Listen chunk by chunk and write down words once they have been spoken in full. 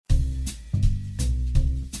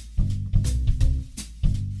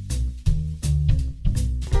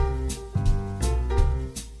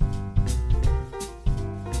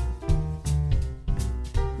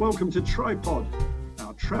Welcome to Tripod,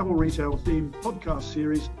 our travel retail themed podcast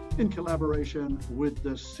series in collaboration with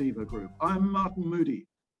the SIVA Group. I'm Martin Moody.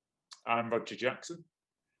 I'm Roger Jackson.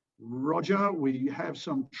 Roger, we have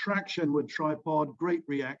some traction with Tripod. Great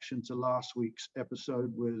reaction to last week's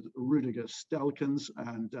episode with Rudiger Stelkens,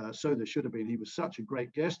 and so there should have been. He was such a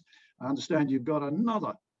great guest. I understand you've got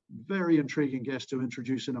another very intriguing guest to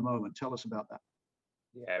introduce in a moment. Tell us about that.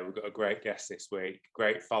 Yeah, we've got a great guest this week.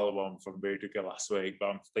 Great follow-on from Rudiger last week, but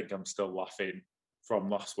I think I'm still laughing from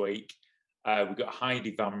last week. We've got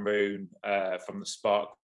Heidi Van Roon from the Spark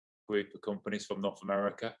Group of companies from North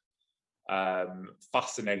America.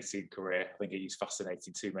 Fascinating career. I think I used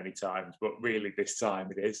fascinating too many times, but really this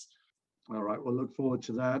time it is. All right, we'll look forward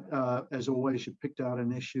to that. As always, you picked out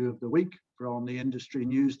an issue of the week from the industry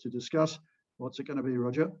news to discuss. What's it going to be,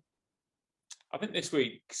 Roger? I think this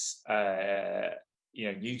week's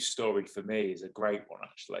news story for me is a great one,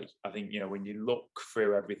 actually. I think, when you look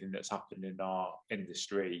through everything that's happened in our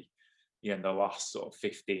industry, in the last sort of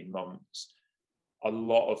 15 months, a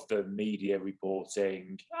lot of the media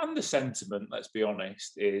reporting and the sentiment, let's be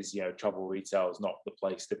honest, is, travel retail is not the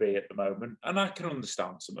place to be at the moment. And I can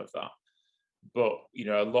understand some of that. But,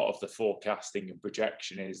 a lot of the forecasting and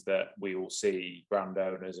projection is that we will see brand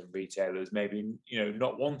owners and retailers maybe,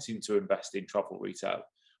 not wanting to invest in travel retail,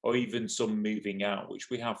 or even some moving out, which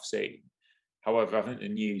we have seen. However, I think the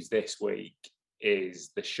news this week is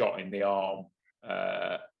the shot in the arm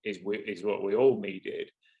is what we all needed,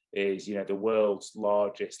 is, the world's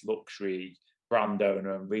largest luxury brand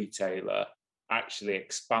owner and retailer actually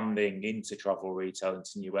expanding into travel retail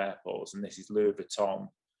into new airports. And this is Louis Vuitton.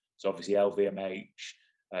 So obviously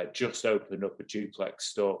LVMH just opened up a duplex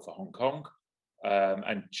store for Hong Kong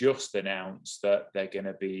and just announced that they're going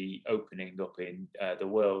to be opening up in the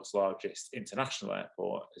world's largest international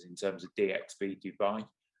airport, as in terms of DXB Dubai,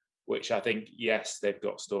 which I think, yes, they've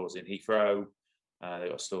got stores in Heathrow, they've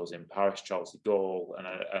got stores in Paris, Charles de Gaulle, and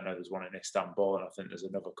I know there's one in Istanbul, and I think there's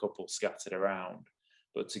another couple scattered around.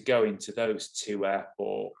 But to go into those two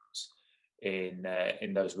airports in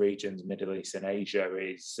those regions, Middle East and Asia,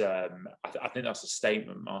 is I think that's a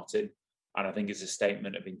statement, Martin, and I think it's a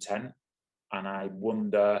statement of intent. And I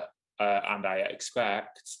wonder, and I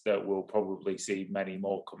expect that we'll probably see many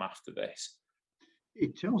more come after this.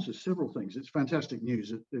 It tells us several things. It's fantastic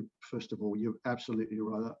news. First of all, you're absolutely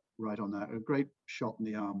right on that. A great shot in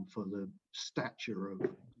the arm for the stature of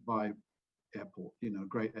Dubai Airport.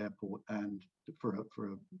 Great airport, and for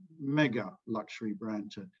a mega luxury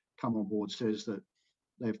brand to come on board says that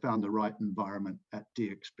they've found the right environment at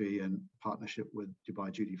DXB in partnership with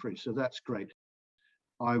Dubai Duty Free. So that's great.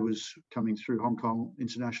 I was coming through Hong Kong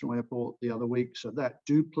International Airport the other week. So that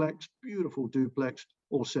duplex, beautiful duplex,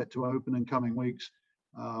 all set to open in coming weeks.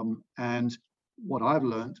 And what I've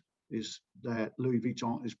learned is that Louis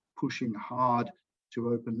Vuitton is pushing hard to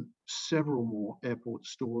open several more airport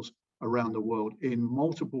stores around the world in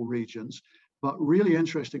multiple regions. But really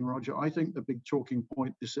interesting, Roger, I think the big talking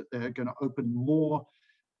point is that they're going to open more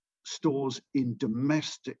stores in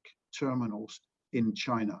domestic terminals in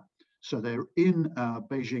China. So they're in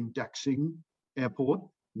Beijing Daxing Airport,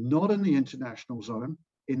 not in the international zone,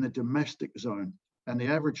 in the domestic zone. And the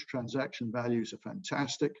average transaction values are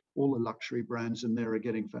fantastic. All the luxury brands in there are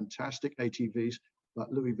getting fantastic ATVs,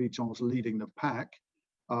 but Louis Vuitton's leading the pack.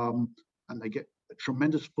 And they get a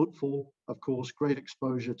tremendous footfall, of course, great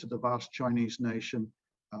exposure to the vast Chinese nation.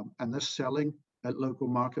 And they're selling at local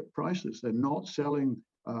market prices. They're not selling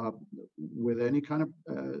with any kind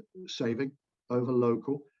of saving over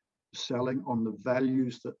local, selling on the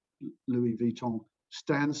values that Louis Vuitton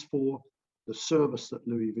stands for, the service that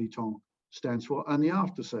Louis Vuitton stands for, and the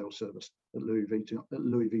after-sale service that Louis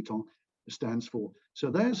Vuitton stands for. So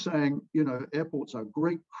they're saying, airports are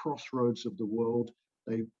great crossroads of the world.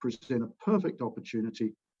 They present a perfect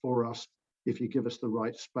opportunity for us if you give us the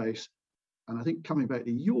right space. And I think coming back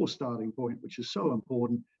to your starting point, which is so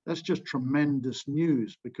important, that's just tremendous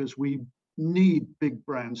news, because we need big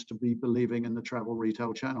brands to be believing in the travel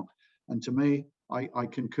retail channel. And to me, I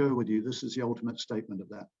concur with you. This is the ultimate statement of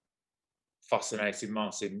that. Fascinating,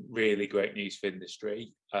 Martin. Really great news for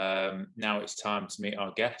industry. Now it's time to meet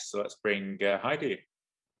our guests. So let's bring Heidi.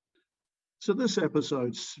 So this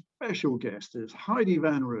episode's special guest is Heidi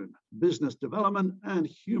Van Roon, business development and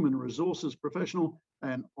human resources professional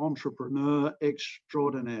and entrepreneur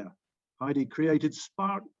extraordinaire. Heidi created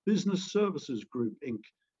Spark Business Services Group, Inc.,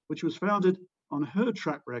 which was founded on her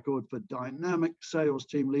track record for dynamic sales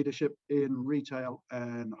team leadership in retail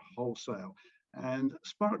and wholesale. And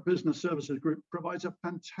Spark Business Services Group provides a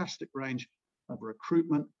fantastic range of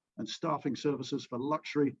recruitment and staffing services for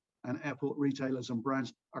luxury and airport retailers and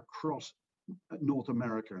brands across North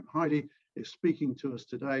America. And Heidi is speaking to us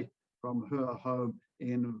today from her home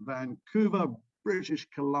in Vancouver, British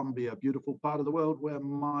Columbia, beautiful part of the world where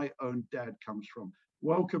my own dad comes from.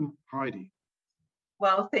 Welcome, Heidi.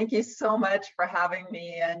 Well, thank you so much for having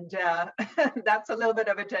me. And that's a little bit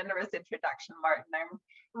of a generous introduction, Martin. I'm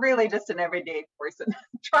really just an everyday person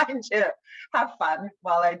trying to have fun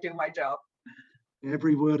while I do my job.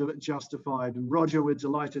 Every word of it justified. And Roger, we're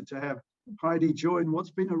delighted to have Heidi join what's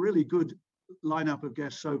been a really good lineup of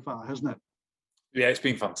guests so far, hasn't it? Yeah, it's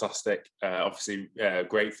been fantastic. Obviously,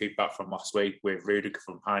 great feedback from last week with Rudiger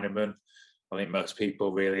from Heinemann. I think most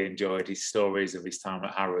people really enjoyed his stories of his time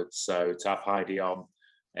at Harrods. So to have Heidi on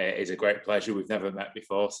is a great pleasure. We've never met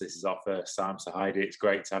before, so this is our first time. So Heidi, it's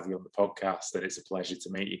great to have you on the podcast, and it's a pleasure to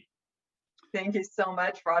meet you. Thank you so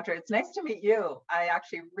much, Roger. It's nice to meet you. I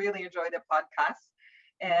actually really enjoy the podcast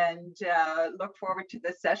and look forward to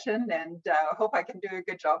this session, and hope I can do a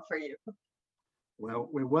good job for you. Well,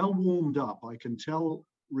 we're well warmed up. I can tell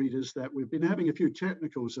readers that we've been having a few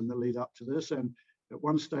technicals in the lead up to this, and at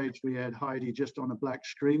one stage we had Heidi just on a black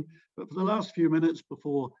screen, but for the last few minutes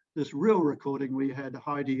before this real recording, we had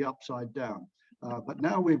Heidi upside down. But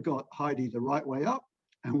now we've got Heidi the right way up,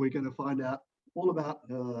 and we're going to find out all about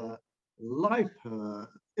her life, her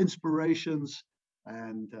inspirations,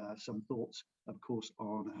 and some thoughts, of course,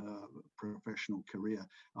 on her professional career.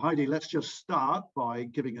 Heidi, let's just start by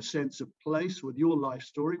giving a sense of place with your life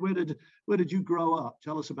story. Where did you grow up?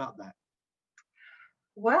 Tell us about that.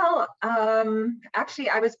 Well, actually,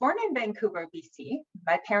 I was born in Vancouver, BC.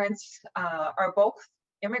 My parents are both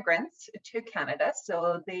immigrants to Canada,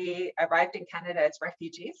 so they arrived in Canada as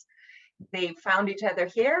refugees. They found each other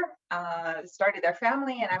here, started their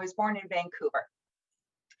family, and I was born in Vancouver.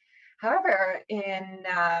 However,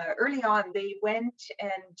 early on, they went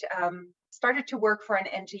and started to work for an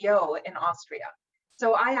NGO in Austria.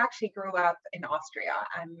 So I actually grew up in Austria.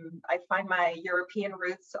 I find my European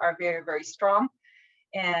roots are very, very strong.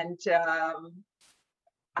 And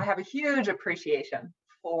I have a huge appreciation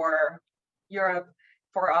for Europe,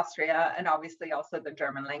 for Austria, and obviously also the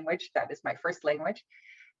German language. That is my first language.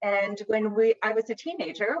 And when I was a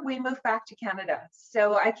teenager, we moved back to Canada.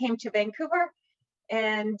 So I came to Vancouver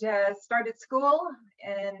and started school.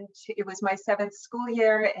 And it was my 7th school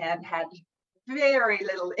year and had very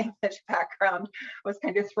little English background, was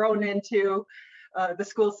kind of thrown into the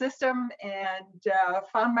school system and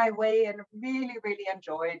found my way and really, really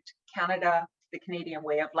enjoyed Canada, the Canadian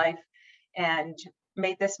way of life, and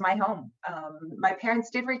made this my home. My parents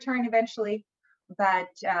did return eventually, but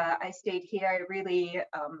I stayed here. I really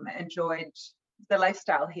enjoyed the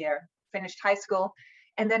lifestyle here, finished high school.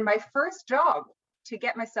 And then my first job to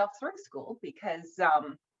get myself through school, because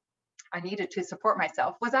I needed to support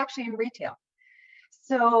myself, was actually in retail.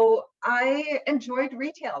 So I enjoyed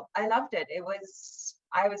retail. I loved it.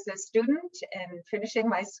 I was a student and finishing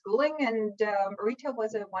my schooling, and retail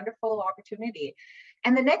was a wonderful opportunity.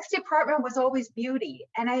 And the next department was always beauty.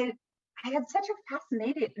 And I had such a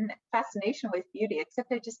fascination with beauty,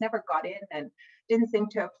 except I just never got in and didn't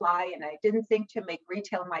think to apply, and I didn't think to make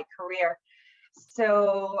retail my career.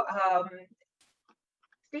 So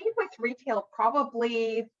stayed with retail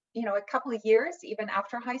probably, a couple of years, even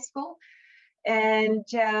after high school. And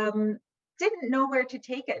didn't know where to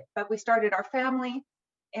take it, but we started our family,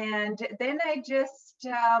 and then I just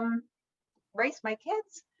raised my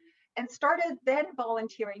kids and started then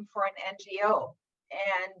volunteering for an NGO,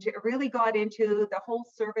 and really got into the whole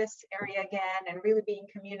service area again, and really being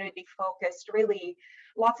community focused, really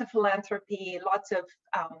lots of philanthropy, lots of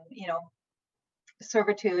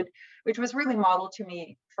servitude, which was really modeled to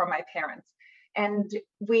me from my parents. And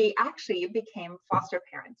we actually became foster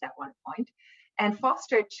parents at one point and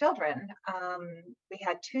fostered children. We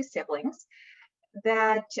had 2 siblings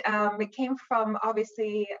that came from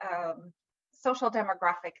obviously social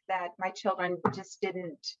demographic that my children just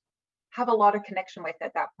didn't have a lot of connection with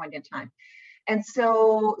at that point in time. And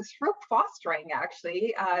so through fostering,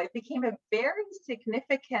 actually, it became a very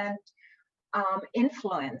significant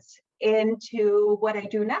influence into what I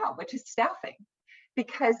do now, which is staffing,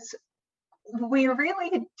 because we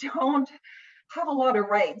really don't have a lot of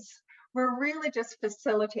rights. We're really just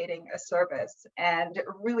facilitating a service and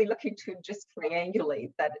really looking to just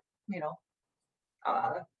triangulate that,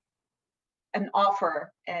 an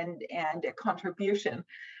offer and a contribution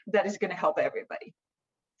that is going to help everybody.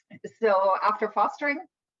 So after fostering,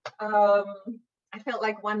 I felt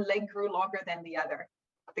like one leg grew longer than the other.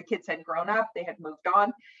 The kids had grown up, they had moved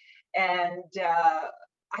on, and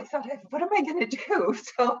I thought, what am I going to do?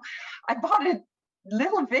 So I bought a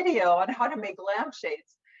little video on how to make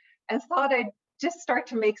lampshades and thought I'd just start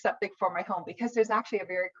to make something for my home, because there's actually a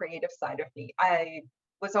very creative side of me. I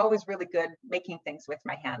was always really good making things with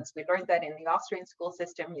my hands. We learned that in the Austrian school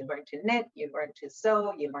system. You learn to knit, you learn to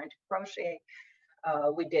sew, you learn to crochet.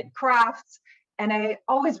 We did crafts, and I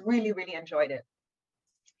always really, really enjoyed it.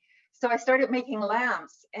 So I started making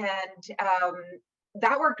lamps, and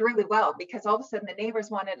that worked really well, because all of a sudden the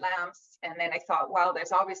neighbors wanted lamps. And then I thought, well,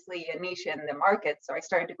 there's obviously a niche in the market. So I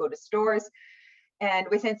started to go to stores, and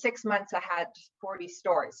within 6 months I had 40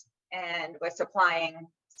 stores and was supplying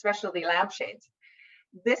specialty lampshades.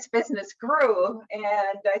 This business grew,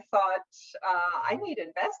 and I thought, I need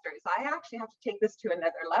investors. I actually have to take this to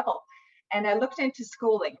another level. And I looked into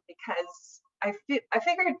schooling, because I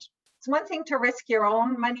figured it's one thing to risk your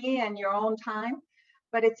own money and your own time,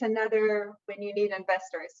 but it's another when you need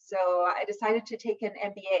investors. So I decided to take an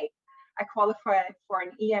MBA. I qualified for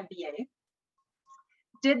an EMBA,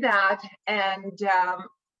 did that, and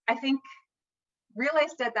I think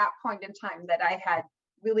realized at that point in time that I had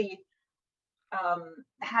really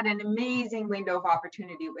had an amazing window of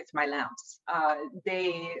opportunity with my lamps.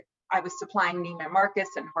 I was supplying Neiman Marcus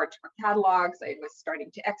and Hortier catalogs. I was starting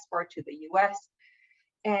to export to the US,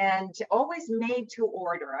 and always made to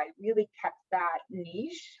order. I really kept that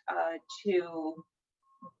niche to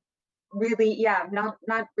really,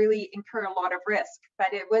 not really incur a lot of risk.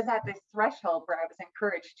 But it was at this threshold where I was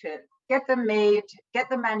encouraged to get them made, get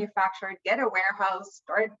them manufactured, get a warehouse,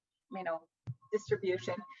 start,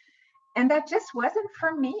 distribution. And that just wasn't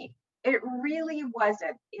for me. It really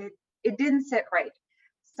wasn't. It didn't sit right.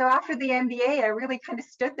 So after the MBA, I really kind of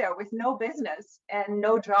stood there with no business and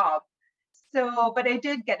no job. So, but I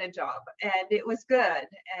did get a job, and it was good.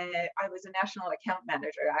 I was a national account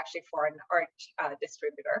manager, actually, for an art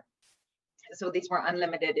distributor. So these were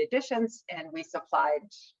unlimited editions, and we supplied,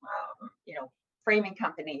 framing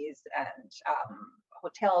companies and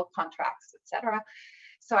hotel contracts, etc.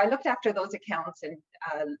 So I looked after those accounts in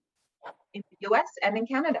the US and in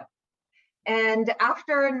Canada. And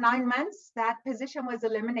after 9 months, that position was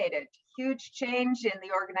eliminated. Huge change in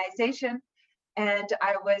the organization, and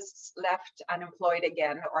I was left unemployed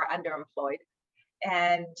again, or underemployed.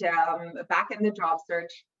 And back in the job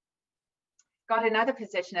search, got another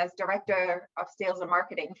position as director of sales and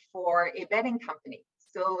marketing for a bedding company.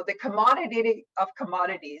 So the commodity of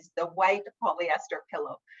commodities, the white polyester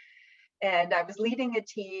pillow. And I was leading a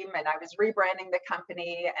team, and I was rebranding the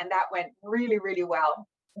company, and that went really, really well.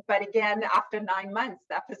 But again, after 9 months,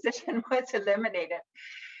 that position was eliminated.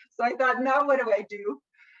 So I thought, now what do I do?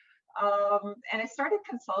 And I started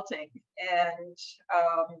consulting, and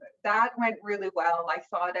that went really well. I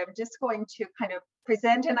thought, I'm just going to kind of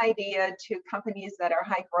present an idea to companies that are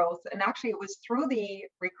high growth. And actually, it was through the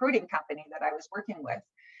recruiting company that I was working with.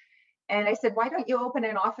 And I said, why don't you open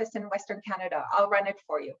an office in Western Canada? I'll run it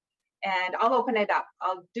for you, and I'll open it up.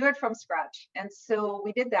 I'll do it from scratch. And so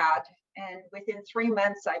we did that. And within 3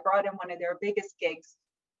 months, I brought in one of their biggest gigs.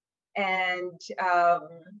 And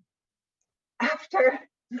after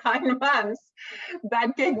 9 months,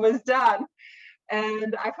 that gig was done.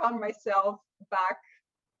 And I found myself back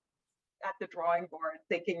at the drawing board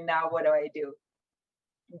thinking, now what do I do?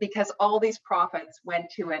 Because all these profits went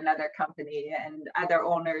to another company and other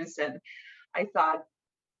owners. And I thought,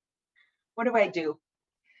 what do I do?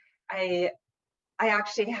 I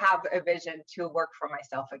actually have a vision to work for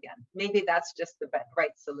myself again. Maybe that's just the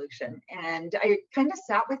right solution. And I kind of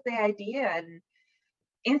sat with the idea, and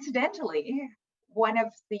incidentally, one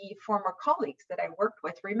of the former colleagues that I worked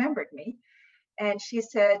with remembered me. And she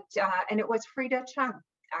said, and it was Frida Chung,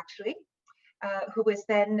 actually, who was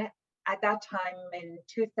then at that time in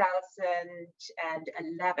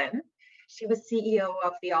 2011, she was CEO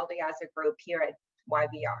of the Aldiasa Group here at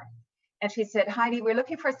YVR. And she said, Heidi, we're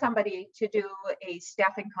looking for somebody to do a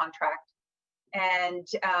staffing contract. And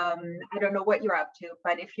I don't know what you're up to,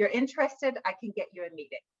 but if you're interested, I can get you a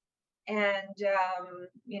meeting. And,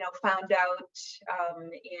 found out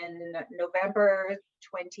in November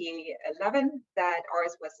 2011 that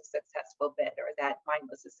ours was a successful bid, or that mine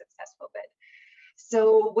was a successful bid.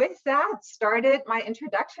 So with that started my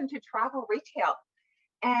introduction to travel retail.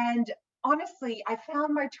 And honestly, I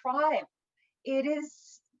found my tribe. It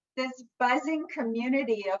is this buzzing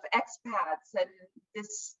community of expats, and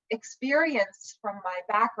this experience from my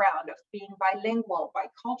background of being bilingual,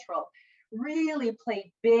 bicultural, really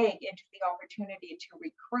played big into the opportunity to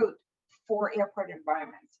recruit for airport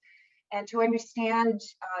environments and to understand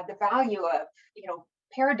the value of,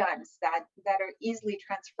 paradigms that are easily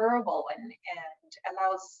transferable and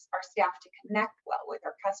allows our staff to connect well with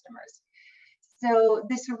our customers. So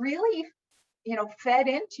this really, fed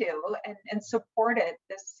into and supported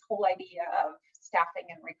this whole idea of staffing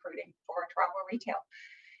and recruiting for travel retail.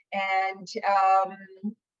 And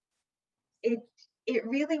it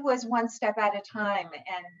really was one step at a time,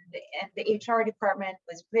 and the HR department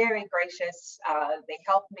was very gracious. They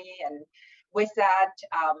helped me, and with that,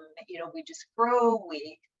 we just grew.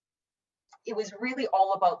 It was really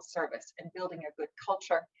all about service and building a good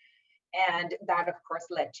culture. And that, of course,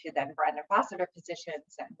 led to then brand ambassador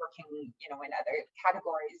positions and working, in other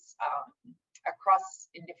categories across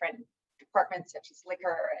in different departments such as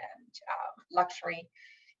liquor and luxury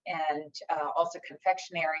and also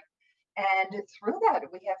confectionery. And through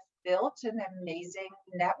that, we have built an amazing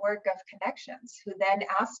network of connections who then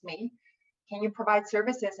asked me, can you provide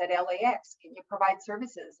services at LAX? Can you provide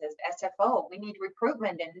services as SFO? We need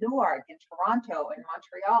recruitment in Newark, in Toronto, in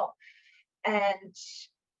Montreal. And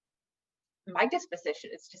my disposition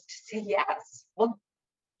is just to say yes. We'll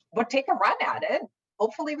take a run at it.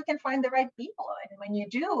 Hopefully we can find the right people. And when you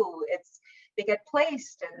do, they get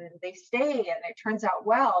placed and they stay and it turns out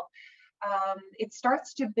well. It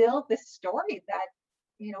starts to build this story that,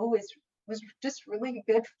 was just really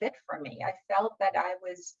a good fit for me. I felt that I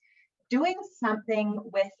was doing something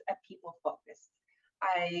with a people focus.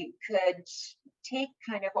 I could take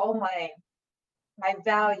kind of all my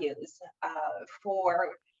values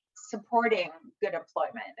for supporting good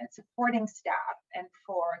employment and supporting staff and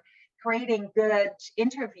for creating good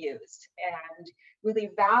interviews and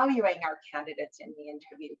really valuing our candidates in the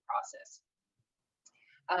interview process.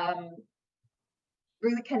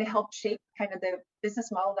 Really kind of helped shape kind of the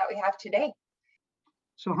business model that we have today.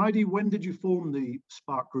 So Heidi, when did you form the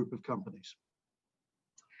Spark Group of companies?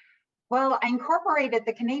 Well, I incorporated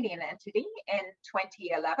the Canadian entity in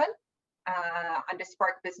 2011 under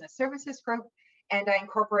Spark Business Services Group, and I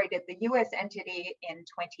incorporated the US entity in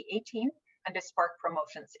 2018 under Spark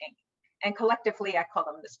Promotions Inc. And collectively, I call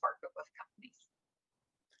them the Spark Group of companies.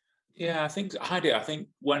 Yeah, Heidi, I think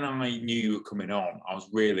when I knew you were coming on, I was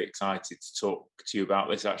really excited to talk to you about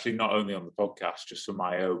this, actually, not only on the podcast, just for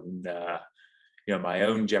my own, my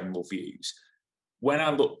own general views. When I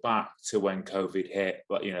look back to when COVID hit,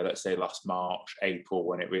 let's say last March, April,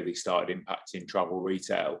 when it really started impacting travel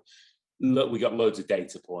retail, look, we got loads of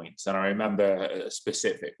data points. And I remember a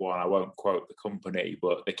specific one, I won't quote the company,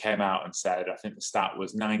 but they came out and said, I think the stat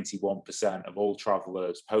was 91% of all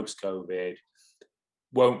travelers post-COVID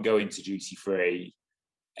won't go into duty free,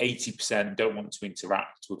 80% don't want to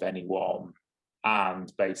interact with anyone,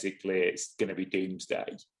 and basically it's going to be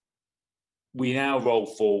doomsday. We now roll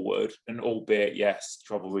forward, and albeit, yes,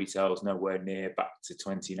 travel retail is nowhere near back to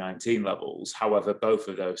 2019 levels. However, both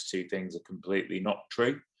of those two things are completely not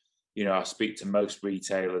true. I speak to most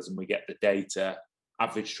retailers and we get the data.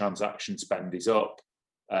 Average transaction spend is up,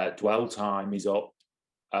 dwell time is up,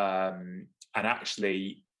 and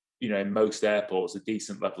actually, in most airports, a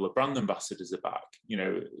decent level of brand ambassadors are back,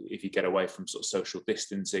 if you get away from sort of social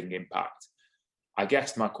distancing impact. I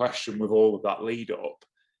guess my question with all of that lead up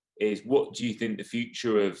is, what do you think the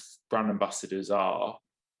future of brand ambassadors are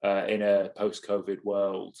in a post-COVID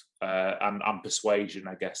world and persuasion,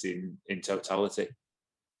 I guess, in totality?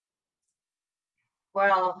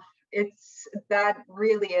 Well, that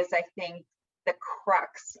really is, I think, the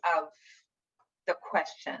crux of the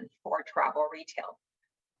question for travel retail.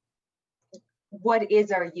 What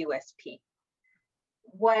is our USP?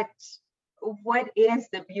 What is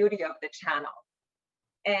the beauty of the channel?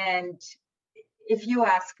 And if you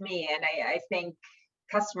ask me, and I think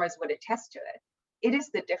customers would attest to it, it is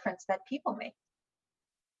the difference that people make.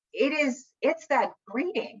 It's that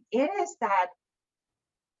greeting. It is that,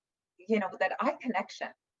 that eye connection,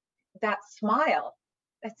 that smile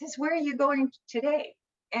that says, where are you going today?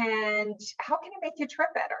 And how can I make your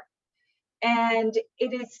trip better? And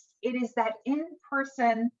it is that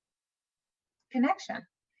in-person connection.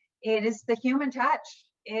 It is the human touch.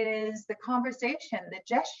 It is the conversation, the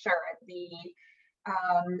gesture, the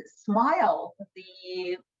smile,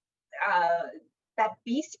 that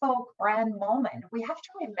bespoke brand moment. We have to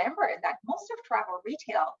remember that most of travel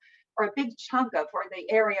retail, or a big chunk of, or the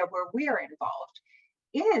area where we are involved,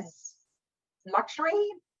 is luxury,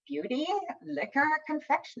 beauty, liquor,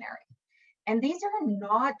 confectionery. And these are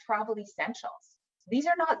not travel essentials. These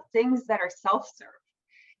are not things that are self-serve.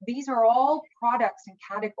 These are all products and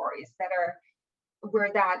categories that are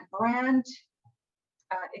where that brand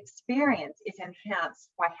experience is enhanced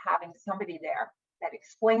by having somebody there that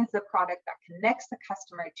explains the product, that connects the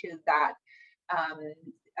customer to that,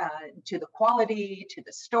 to the quality, to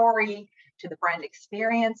the story, to the brand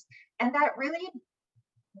experience, and that really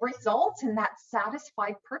results in that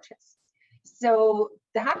satisfied purchase. So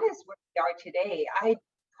that is where we are today. I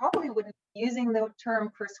probably wouldn't be using the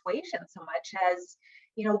term persuasion so much as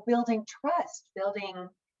building trust, building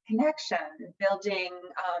connection, building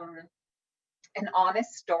an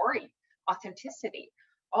honest story, authenticity.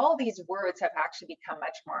 All these words have actually become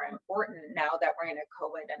much more important now that we're in a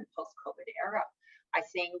COVID and post-COVID era. I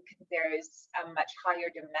think there's a much higher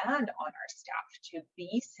demand on our staff to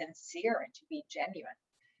be sincere and to be genuine,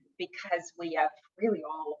 because we have really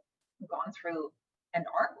all gone through and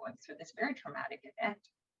are going through this very traumatic event.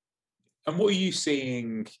 And what are you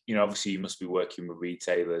seeing? Obviously you must be working with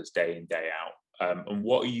retailers day in, day out. And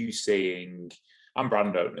what are you seeing, and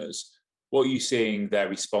brand owners, what are you seeing their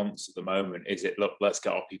response at the moment? Is it, look, let's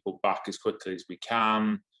get our people back as quickly as we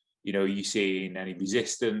can? Are you seeing any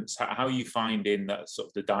resistance? How are you finding that sort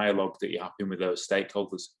of the dialogue that you're having with those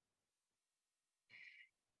stakeholders?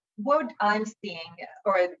 What I'm seeing,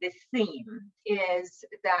 or the theme, is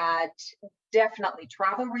that definitely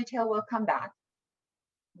travel retail will come back.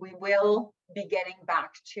 We will be getting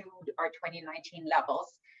back to our 2019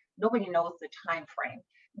 levels. Nobody knows the time frame,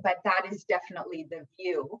 but that is definitely the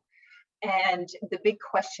view. And the big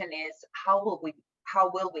question is, how will we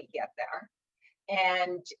get there?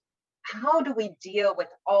 And how do we deal with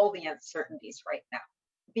all the uncertainties right now?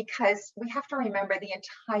 Because we have to remember the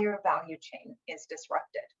entire value chain is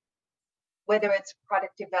disrupted, whether it's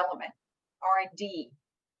product development, R&D,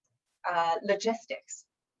 logistics,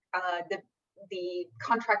 the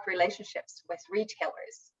contract relationships with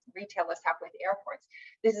retailers have with airports.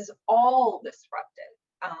 This is all disrupted.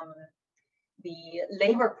 The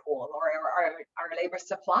labor pool, or our labor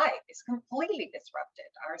supply, is completely disrupted.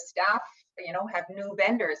 Our staff, have new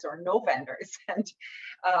vendors or no vendors, and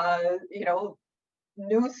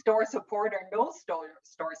new store support or no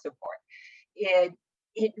store support.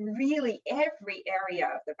 It really, every area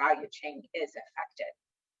of the value chain is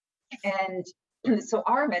affected. And so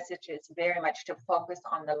our message is very much to focus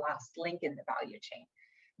on the last link in the value chain,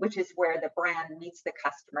 which is where the brand meets the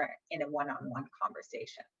customer in a one-on-one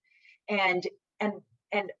conversation. And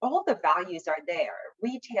all the values are there.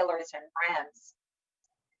 Retailers and brands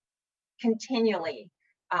continually,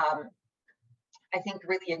 I think,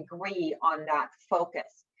 really agree on that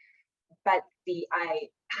focus. But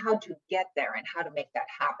how to get there and how to make that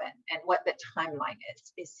happen and what the timeline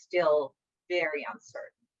is still very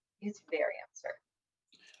uncertain. It's very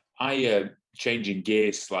uncertain. Changing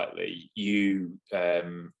gears slightly, I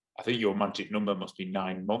think your magic number must be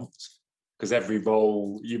 9 months, because every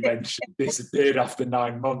role you mentioned disappeared after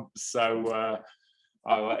 9 months. So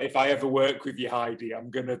if I ever work with you, Heidi,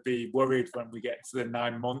 I'm going to be worried when we get to the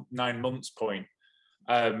 9 months point.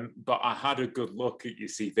 But I had a good look at your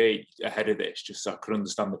CV ahead of this, just so I could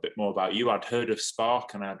understand a bit more about you. I'd heard of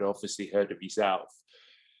Spark, and I'd obviously heard of yourself.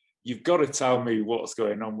 You've got to tell me what's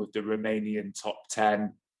going on with the Romanian top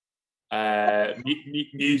 10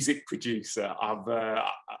 music producer. I've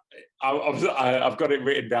got it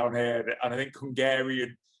written down here, and I think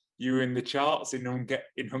Hungarian. You were in the charts in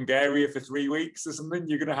Hungary for 3 weeks or something.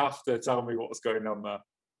 You're going to have to tell me what's going on there.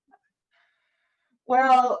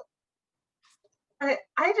 Well,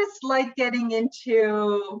 I just like getting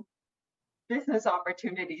into business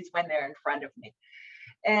opportunities when they're in front of me.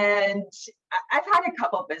 And I've had a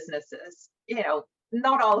couple businesses,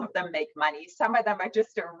 not all of them make money. Some of them are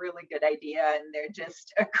just a really good idea and they're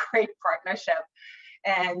just a great partnership.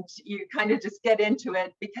 And you kind of just get into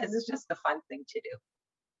it because it's just a fun thing to do.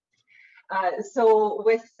 So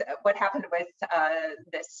with what happened with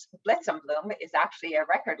this Blitz and Bloom is actually a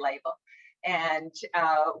record label. And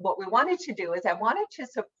what we wanted to do is I wanted to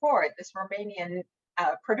support this Romanian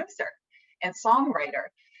producer and songwriter,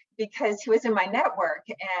 because he was in my network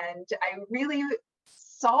and I really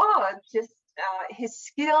saw just his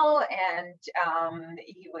skill, and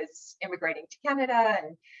he was immigrating to Canada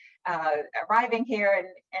and arriving here,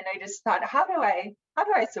 and I just thought, how do I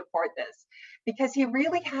support this? Because he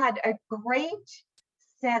really had a great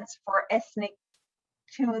sense for ethnic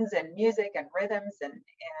tunes and music and rhythms,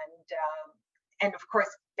 and of course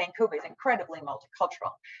Vancouver is incredibly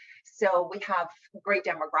multicultural. So we have great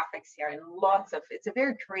demographics here and it's a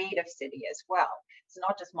very creative city as well. It's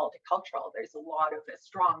not just multicultural, there's a lot of a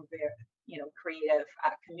strong, creative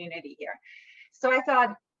community here. So I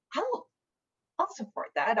thought, I'll support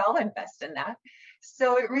that, I'll invest in that.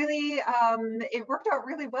 So it really, it worked out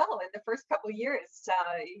really well in the first couple of years.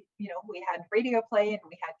 We had radio play and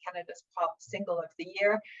we had Canada's Pop Single of the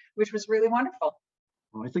Year, which was really wonderful.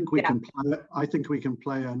 I think we can play. I think we can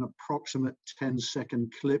play an approximate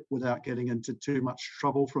 10-second clip without getting into too much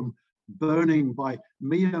trouble from "Burning" by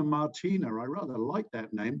Mia Martina. I rather like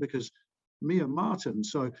that name because Mia Martin.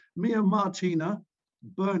 So Mia Martina,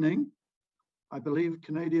 "Burning," I believe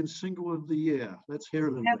Canadian Single of the Year. Let's hear a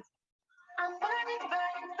little bit. I'm burning,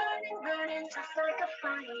 burning, burning, burning. just like a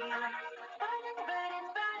fire. Burning, burning,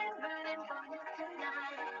 burning, burning for you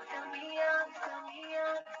tonight. Fill me up, fill me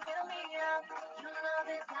up, fill me up. Your love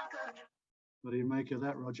is like a What do you make of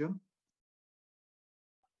that, Roger?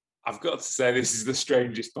 I've got to say, this is the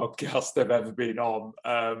strangest podcast I've ever been on.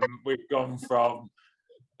 We've gone from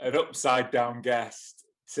an upside down guest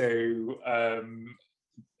to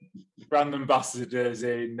brand ambassadors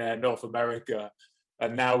in North America,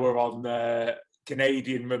 and now we're on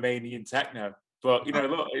Canadian Romanian techno. But you know,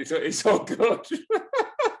 look, it's all good.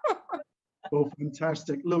 Well,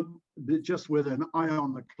 fantastic. Look, just with an eye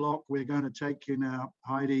on the clock, we're going to take you now,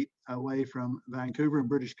 Heidi, away from Vancouver in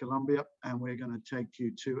British Columbia, and we're going to take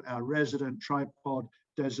you to our resident tripod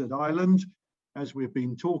desert island. As we've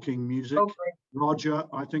been talking music, Roger,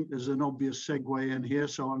 I think there's an obvious segue in here,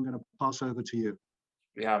 so I'm going to pass over to you.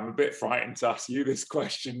 Yeah, I'm a bit frightened to ask you this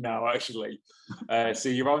question now, actually. So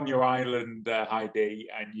you're on your island, Heidi,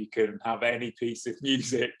 and you can have any piece of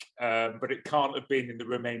music, but it can't have been in the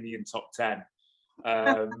Romanian top 10.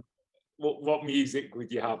 What music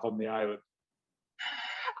would you have on the island?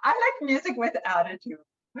 I like music with attitude.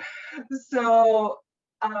 So,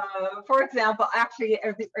 for example, actually,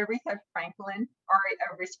 Aretha Franklin,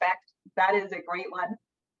 or Respect, that is a great one.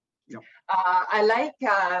 Yep. I like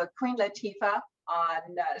Queen Latifah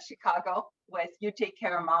on Chicago with "You Take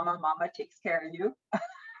Care of Mama, Mama Takes Care of You."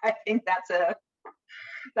 I think that's a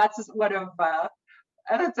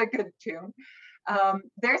good tune.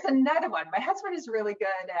 There's another one. My husband is really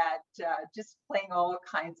good at just playing all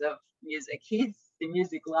kinds of music. He's the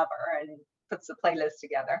music lover and puts the playlist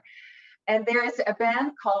together. And there's a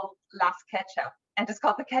band called Las Ketchup, and it's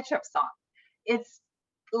called the Ketchup Song. It's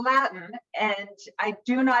Latin, and I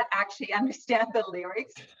do not actually understand the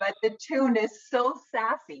lyrics, but the tune is so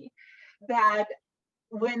sassy that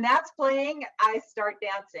when that's playing, I start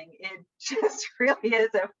dancing. It just really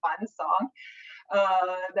is a fun song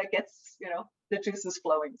that gets, the juices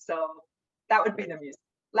flowing. So that would be the music.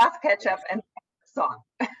 Las Ketchup and song.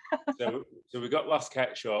 So we got Las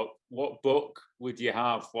Ketchup. What book would you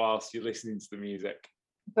have whilst you're listening to the music?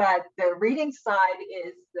 But the reading side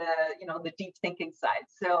is the deep thinking side.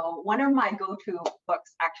 So one of my go-to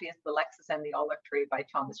books actually is The Lexus and the Olive Tree by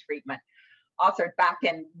Thomas Friedman, authored back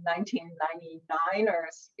in 1999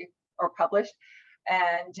 or published.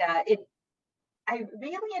 And I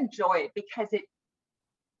really enjoy it because it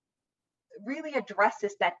really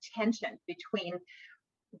addresses that tension between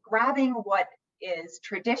grabbing what is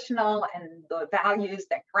traditional and the values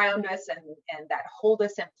that ground us and that hold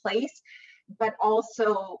us in place, but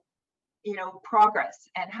also, progress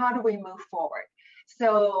and how do we move forward.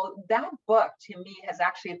 So that book to me has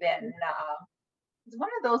actually been, it's one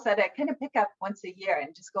of those that I kind of pick up once a year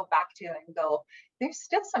and just go back to and go, there's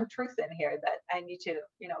still some truth in here that I need to,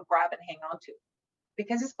 grab and hang on to,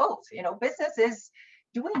 because it's both, business is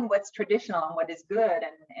doing what's traditional and what is good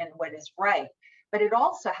and what is right, but it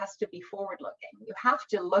also has to be forward looking. You have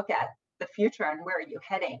to look at the future and where are you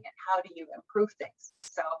heading and how do you improve things.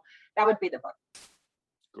 So that would be the book.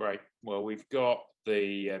 Great. Well, we've got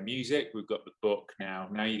the music, we've got the book now.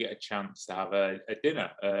 Now you get a chance to have a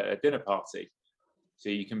dinner party. So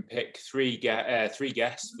you can pick three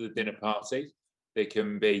guests for the dinner party. They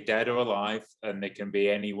can be dead or alive, and they can be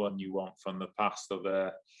anyone you want from the past or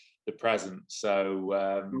the present.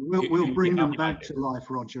 So we'll bring them back to life,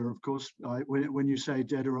 Roger. Of course, when you say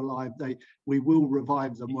dead or alive, we will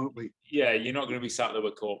revive them, won't we? Yeah, you're not going to be sat there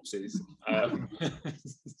with corpses.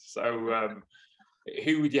 So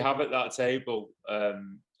who would you have at that table,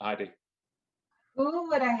 Heidi? Who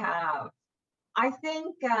would I have? I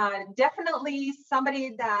think definitely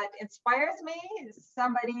somebody that inspires me,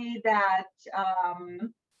 somebody that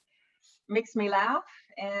makes me laugh,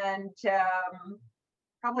 and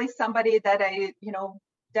probably somebody that I,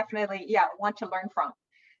 definitely, want to learn from.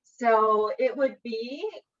 So it would be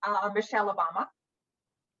Michelle Obama.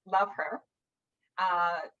 Love her.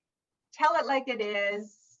 Tell it like it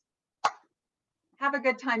is. Have a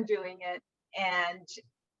good time doing it, and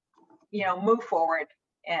move forward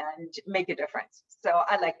and make a difference. So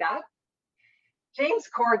I like that. James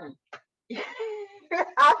Corden. You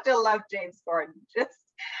have to love James Corden.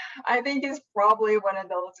 I think he's probably one of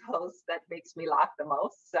those hosts that makes me laugh the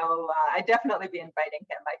most. So I'd definitely be inviting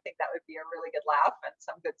him. I think that would be a really good laugh and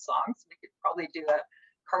some good songs. We could probably do a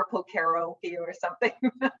carpool karaoke or something.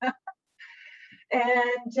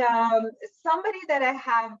 And somebody that I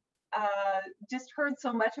have just heard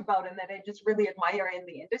so much about and that I just really admire in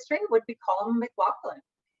the industry would be Colin McLaughlin.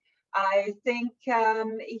 I think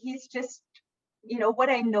he's just, what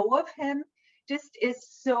I know of him just is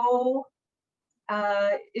so,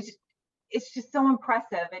 it's just so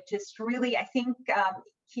impressive. It just really, I think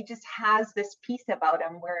he just has this piece about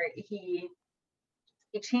him where he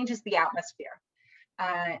changes the atmosphere.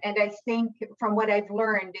 And I think from what I've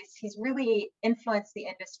learned is he's really influenced the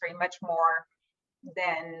industry much more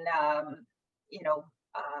than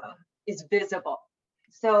is visible.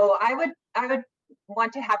 So I would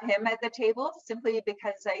want to have him at the table simply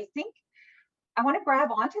because I think I want to grab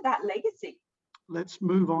onto that legacy. Let's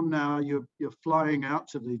move on now. You're flying out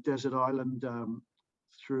to the desert island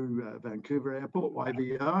through Vancouver Airport,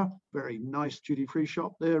 YVR. Very nice duty-free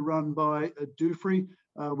shop there run by Dufry.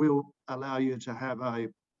 We'll allow you to have a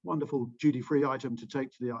wonderful duty-free item to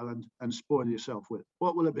take to the island and spoil yourself with.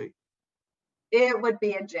 What will it be? It would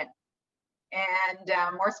be a gin. And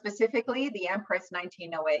more specifically, the Empress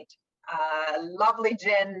 1908. Lovely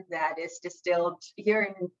gin that is distilled here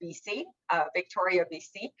in BC, Victoria,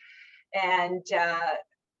 BC. And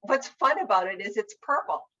what's fun about it is it's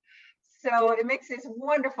purple. So it makes these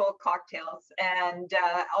wonderful cocktails and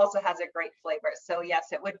also has a great flavor. So yes,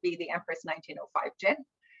 it would be the Empress 1905 gin,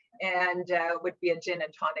 and would be a gin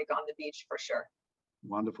and tonic on the beach for sure.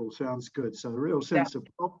 Wonderful, sounds good. So a real sense of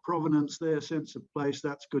provenance there, sense of place,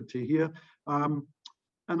 that's good to hear. And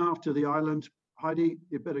after the island, Heidi,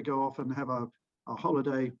 you better go off and have a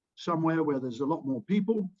holiday somewhere where there's a lot more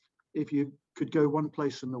people. If you could go one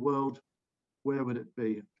place in the world, where would it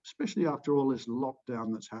be? Especially after all this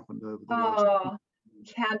lockdown that's happened over the last.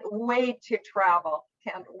 Can't wait to travel.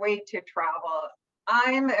 Can't wait to travel.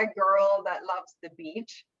 I'm a girl that loves the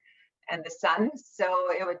beach and the sun.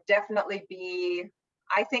 So it would definitely be,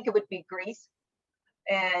 I think it would be Greece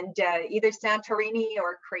and either Santorini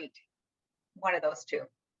or Crete, one of those two.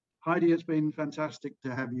 Heidi, it's been fantastic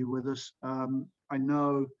to have you with us. I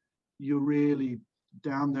know you're really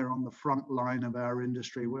down there on the front line of our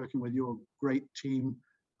industry, working with your great teams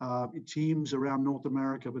around North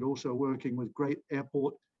America, but also working with great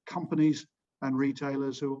airport companies and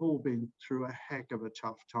retailers who have all been through a heck of a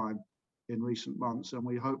tough time in recent months. And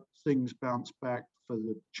we hope things bounce back for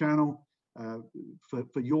the channel,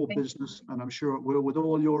 for your business, and I'm sure it will with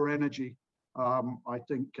all your energy. I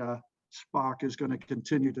think Spark is going to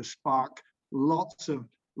continue to spark lots of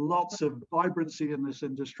vibrancy in this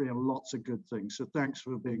industry and lots of good things. So thanks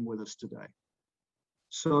for being with us today.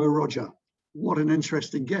 So Roger, what an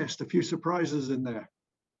interesting guest. A few surprises in there.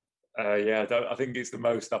 Yeah, I think it's the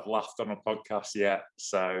most I've laughed on a podcast yet.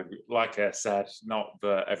 So like I said, not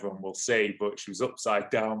that everyone will see, but she was upside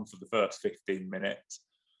down for the first 15 minutes.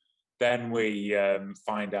 Then we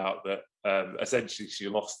find out that essentially she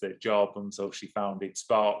lost her job until she founded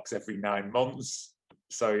Sparks every 9 months.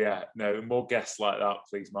 So yeah, no, more guests like that,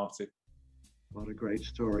 please, Martin. What a great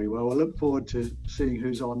story. Well, I look forward to seeing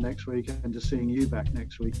who's on next week and to seeing you back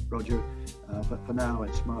next week, Roger. But for now,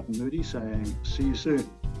 it's Martin Moody saying, see you soon.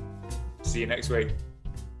 See you next week.